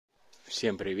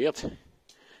Всем привет!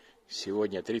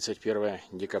 Сегодня 31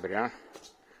 декабря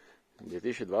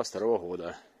 2022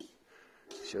 года.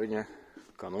 Сегодня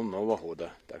канун Нового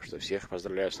года. Так что всех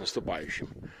поздравляю с наступающим.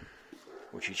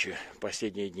 У Чичи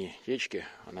последние дни течки,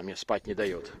 она мне спать не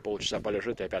дает. Полчаса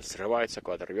полежит и опять срывается,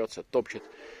 куда-то рвется, топчет.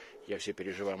 Я все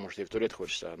переживаю, может ей в туалет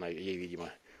хочется. Она ей,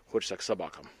 видимо, хочется к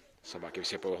собакам. Собаки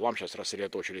все по углам сейчас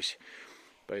рассредоточились.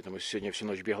 Поэтому сегодня всю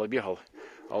ночь бегал,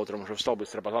 а утром уже встал,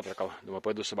 быстро позавтракал. Думаю,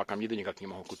 пойду собакам еды никак не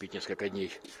могу купить несколько дней.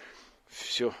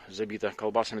 Все забито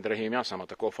колбасами, дорогим мясом, а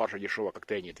такого фарша дешевого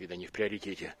как-то и нет. Видно, не в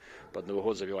приоритете. Под Новый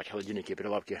год забивать холодильники и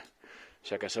прилавки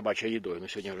всякой собачьей едой. Но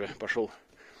сегодня уже пошел,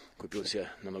 купил себе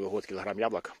на Новый год килограмм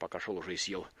яблок, пока шел уже и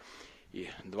съел. И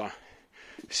 2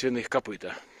 свиных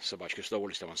копыта. Собачки с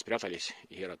удовольствием спрятались.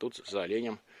 И Гера тут за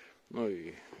оленем. Ну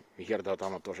и Герда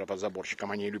там тоже под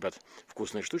заборчиком. Они любят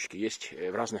вкусные штучки. Есть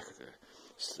в разных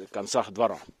концах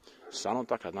двора. Станут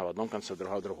так, одна в одном конце,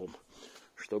 другая в другом.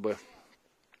 Чтобы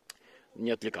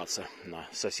не отвлекаться на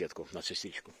соседку, на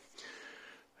сестричку.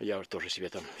 Я тоже себе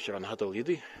там вчера наготовил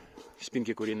еды,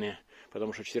 спинки куриные.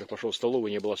 Потому что в четверг пошел в столовую,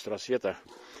 не было с утра света.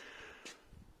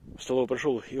 В столовую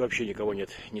пришел, и вообще никого нет.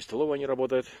 Ни столовая не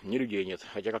работает, ни людей нет.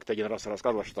 Хотя как-то один раз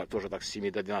рассказывал, что тоже так с 7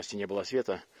 до 12 не было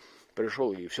света.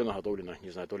 Пришел, и все наготовлено.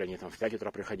 Не знаю, то ли они там в 5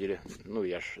 утра приходили. Ну,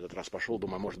 я ж этот раз пошел,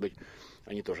 думаю, может быть,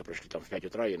 они тоже пришли там в 5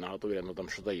 утра и наготовили, но там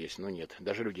что-то есть. Но нет,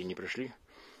 даже люди не пришли.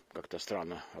 Как-то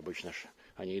странно. Обычно ж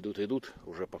они идут,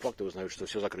 уже по факту узнают, что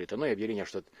все закрыто. Но и объявление,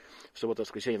 что в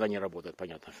субботу-воскресенье да не работает.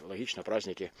 Понятно, логично,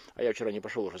 праздники. А я вчера не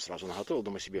пошел, уже сразу наготовил,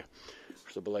 думаю себе,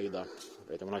 что была еда.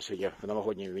 Поэтому у нас сегодня в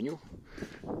новогоднем меню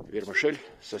вермишель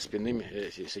с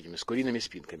этими с куриными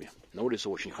спинками. На улице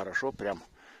очень хорошо, прям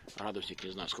градусник,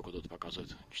 не знаю, сколько тут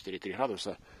показывает, 4-3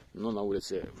 градуса, но на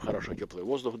улице хорошо теплый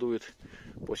воздух дует.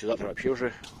 Послезавтра вообще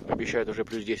уже обещают уже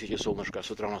плюс 10 и солнышко.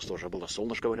 С утра у нас тоже было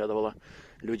солнышко выглядывало.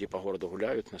 Люди по городу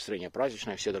гуляют, настроение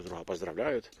праздничное, все друг друга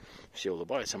поздравляют, все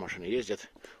улыбаются, машины ездят.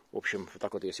 В общем,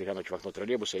 так вот, если глянуть в окно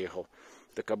троллейбуса ехал,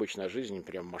 так обычная жизнь,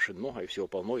 прям машин много и всего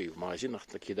полно, и в магазинах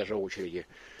такие даже очереди.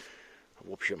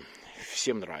 В общем,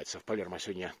 всем нравится. В Палермо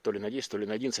сегодня то ли на 10, то ли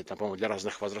на 11, там, по-моему, для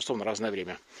разных возрастов на разное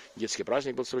время. Детский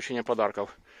праздник был с вручением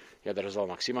подарков. Я даже звал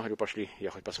Максима, говорю, пошли,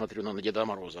 я хоть посмотрю на Деда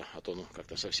Мороза, а то, ну,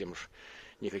 как-то совсем уж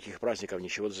никаких праздников,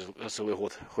 ничего за целый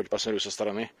год. Хоть посмотрю со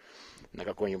стороны на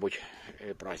какой-нибудь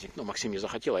праздник. Ну, Максим не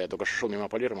захотел, а я только шел мимо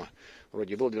Палермо.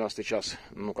 Вроде был 12 час,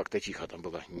 ну, как-то тихо там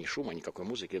было, ни шума, никакой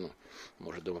музыки. Ну,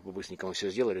 может, думаю, по-быстренькому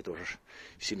все сделали, тоже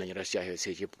сильно не растягивать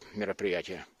все эти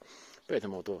мероприятия.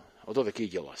 Поэтому вот такие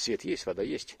дела. Свет есть, вода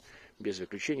есть, без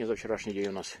выключения за вчерашний день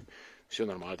у нас все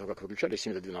нормально. То как выключали с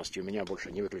 7 до 12, у меня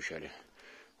больше не выключали.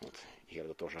 Вот,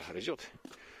 Герда тоже грызет.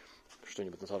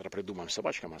 Что-нибудь на завтра придумаем с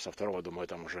собачкам, а со второго, думаю,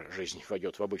 там уже жизнь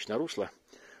войдет в обычное русло.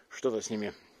 Что-то с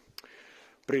ними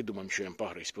придумаем, что им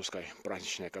погрызть. Пускай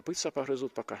праздничные копытца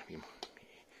погрызут пока.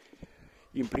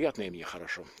 Им приятно, и мне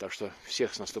хорошо. Так что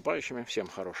всех с наступающими, всем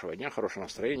хорошего дня, хорошего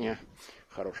настроения,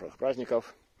 хороших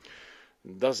праздников.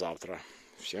 До завтра.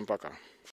 Всем пока.